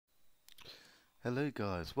Hello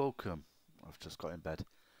guys, welcome. I've just got in bed.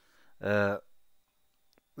 Uh,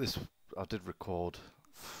 this I did record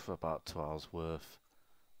for about 2 hours worth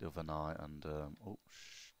the other night, and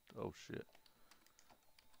oh shit.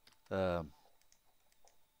 Um,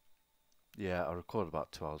 yeah, I recorded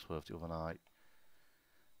about 2 hours worth the other night,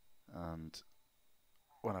 and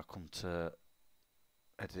when I come to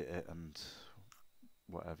edit it and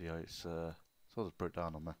whatever, yeah, it's all just broke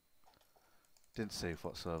down on me. Didn't save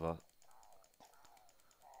whatsoever.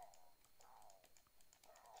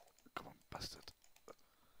 Come on, bastard.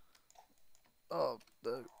 Oh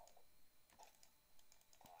no, you're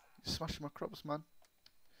smashing my crops, man.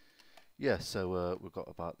 Yeah, so we've got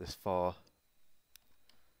about this far.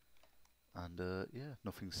 And yeah,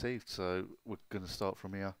 nothing saved, so we're going to start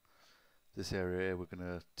from here. This area here, we're going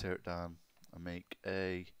to tear it down and make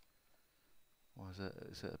a, what is it?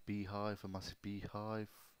 Is it a beehive, a massive beehive?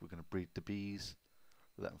 We're going to breed the bees,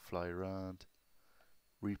 let them fly around,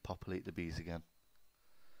 repopulate the bees again.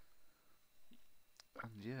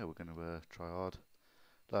 And yeah, we're going to try hard.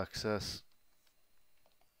 Like I says,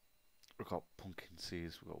 we've got pumpkin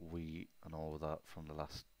seeds, we've got wheat and all of that from the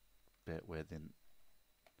last bit where didn't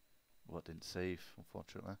save,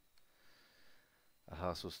 unfortunately. Our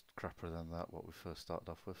house was crappier than that, what we first started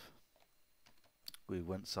off with. We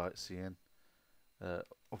went sightseeing. Uh,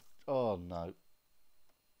 oh, oh no.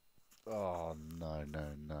 Oh no,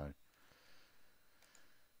 no, no.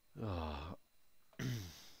 Oh.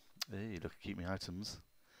 Hey, look, keep me items.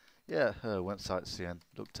 Yeah, went sightseeing,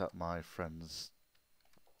 looked at my friend's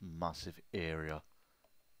massive area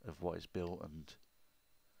of what is built and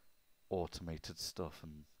automated stuff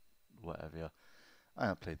and whatever. Yeah. I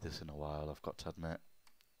haven't played this in a while, I've got to admit.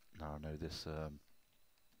 Now I know this,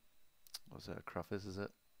 what's it, a craffers, is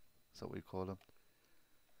it? Is that what you call them?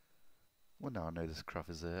 Well, now I know this craft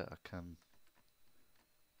is there, I can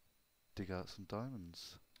dig out some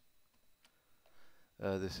diamonds.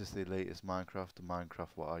 This is the latest Minecraft, the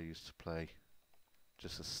Minecraft what I used to play,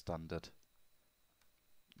 just as standard.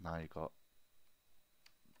 Now you got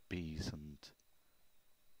bees and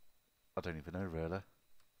I don't even know really.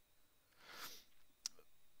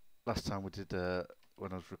 Last time we did,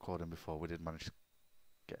 when I was recording before, we did manage to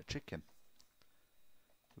get a chicken.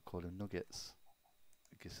 We call him Nuggets.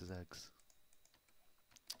 He gives us eggs.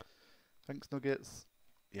 Thanks, Nuggets.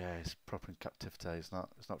 Yeah, he's proper in captivity. It's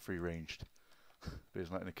not free ranged, but he's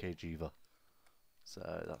not in a cage either. So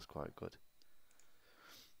that's quite good.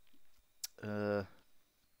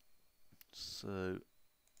 So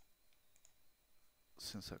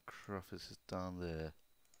since that craft is down there,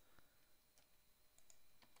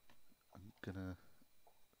 I'm gonna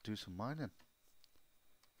do some mining.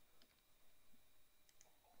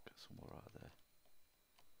 Get some more out of there.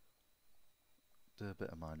 Do a bit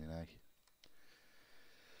of mining, eh?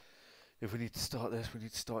 If we need to start this, we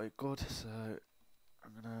need to start it good. So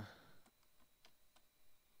I'm gonna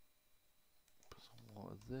put some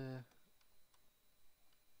water there.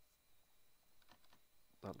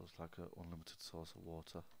 That looks like an unlimited source of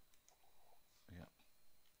water. Yeah.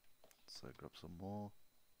 So grab some more.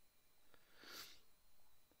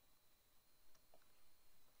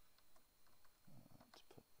 And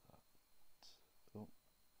put that. Oh,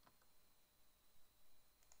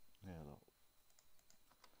 yeah.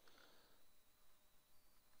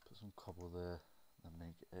 Put some cobble there, and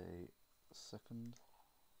make a second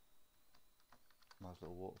nice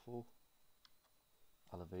little waterfall.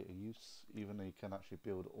 Elevator use, even though you can actually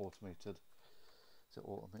build automated. Is it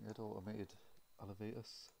automated? Automated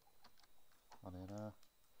elevators. And then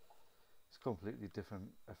it's completely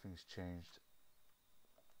different. Everything's changed.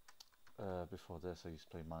 Before this, I used to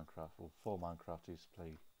play Minecraft. Well, for Minecraft, I used to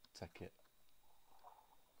play Tekkit.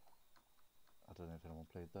 I don't know if anyone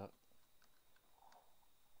played that,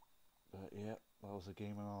 but yeah, that was a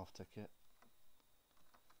game and a half. Tekkit.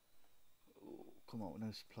 Ooh, come on, with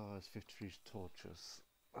no supplies, 53 torches.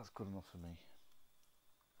 That's good enough for me.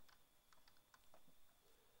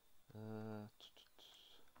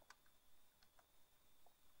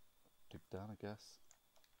 Dig down, I guess.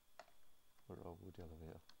 Where are we, the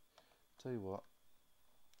elevator? Tell you what,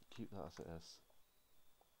 keep that as it is.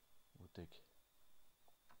 We'll dig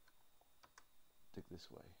this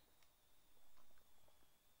way.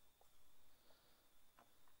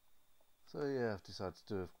 So yeah, I've decided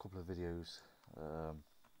to do a couple of videos.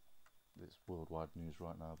 It's worldwide news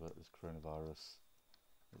right now, but this coronavirus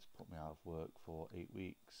has put me out of work for 8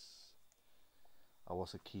 weeks. I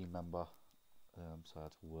was a key member, so I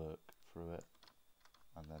had to work through it,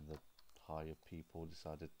 and then the higher people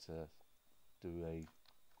decided to do a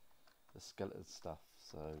skeleton stuff,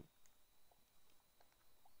 so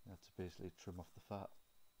I had to basically trim off the fat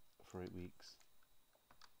for 8 weeks.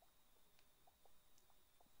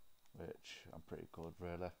 which I'm pretty good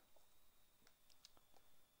really,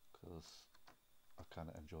 because I kind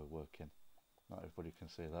of enjoy working. Not everybody can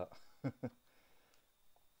say that.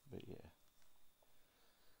 But yeah,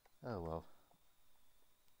 oh well.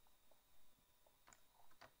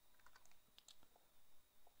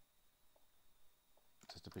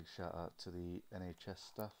 Just a big shout out to the NHS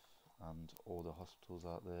staff and all the hospitals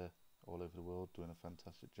out there all over the world doing a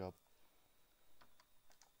fantastic job.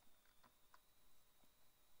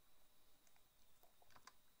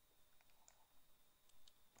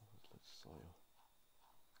 Soil.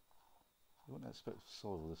 You wouldn't expect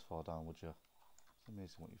soil this far down, would you? It's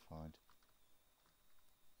amazing what you find.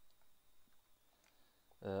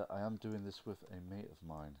 I am doing this with a mate of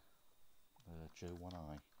mine, Joe One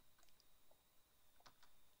Eye.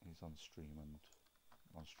 He's on stream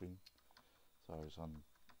so he's on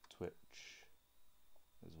Twitch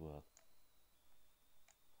as well.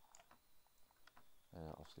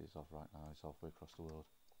 Obviously he's off right now, he's halfway across the world.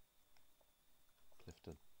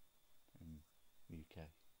 Clifton in UK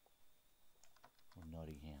or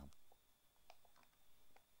Nottingham.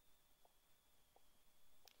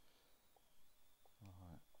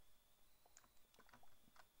 Alright.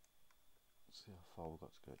 See how far we've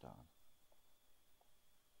got to go down.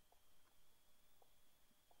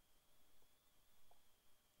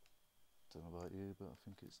 Don't know about you, but I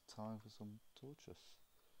think it's time for some torches.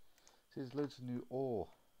 See, there's loads of new ore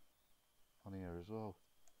on here as well.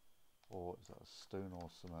 Or is that a stone or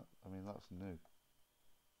something? I mean, that's new.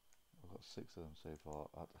 I've got 6 of them so far.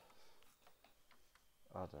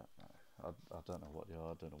 I don't know. I don't know what they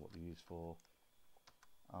are. I don't know what they're used for.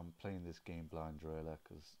 I'm playing this game blind really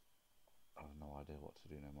because I have no idea what to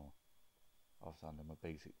do no more. I've found my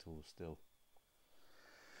basic tools still.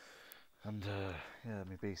 And yeah,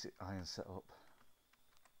 my basic iron setup.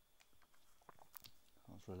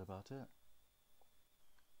 That's really about it.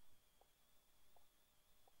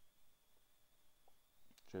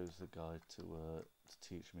 Joe's the guy to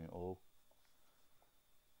teach me it all,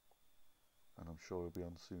 and I'm sure he'll be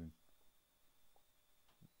on soon.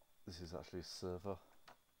 This is actually a server.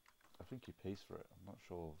 I think he pays for it. I'm not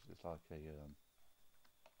sure if it's like a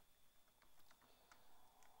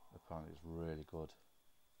apparently it's really good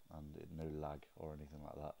and no lag or anything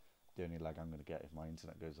like that. The only lag I'm going to get if my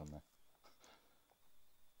internet goes on there.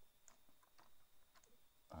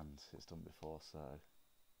 And it's done before, so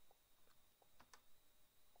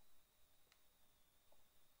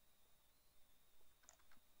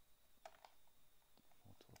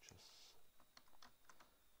more torches.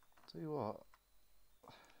 Tell you what,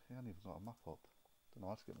 he hasn't even got a map up. Don't know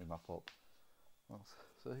how to get my map up. Well,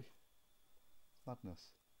 see, it's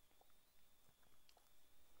madness.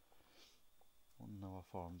 I want to know how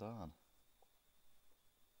far I'm down.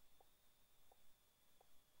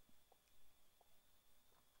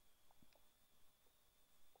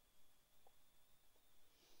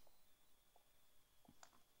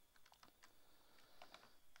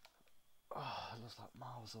 Oh, it looks like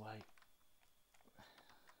miles away.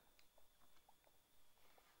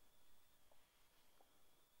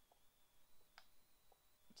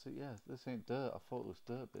 So yeah, this ain't dirt. I thought it was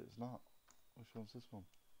dirt, but it's not. Which one's this one?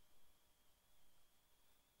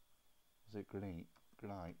 Is it granite?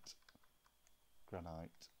 Granite?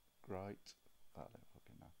 Granite? Grite? I don't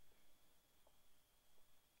fucking know.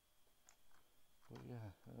 But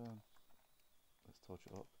yeah, let's torch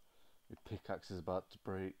it up. My pickaxe is about to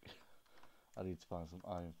break. I need to find some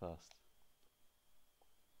iron fast.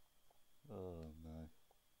 Oh no.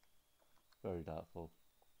 Very doubtful.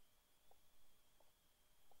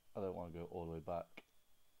 I don't want to go all the way back.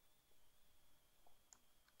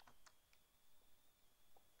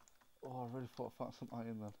 Oh, I really thought I found some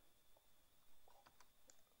iron then.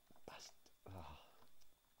 Bastard. Ah.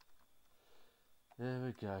 There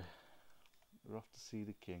we go. We're off to see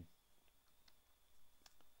the king.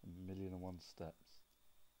 1,000,001 steps.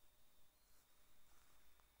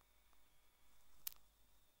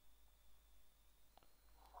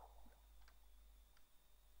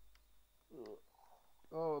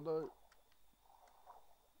 Oh no.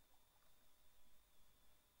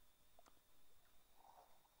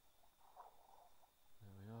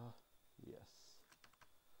 There we are. Yes.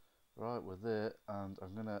 Right, we're there, and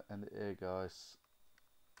I'm gonna end it here, guys.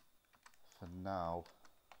 For now.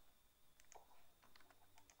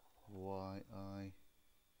 Why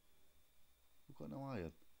We've got no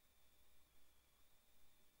iron.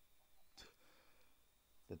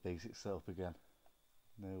 The basic setup again.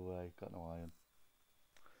 No way, got no iron.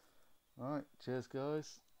 Alright, cheers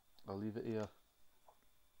guys. I'll leave it here.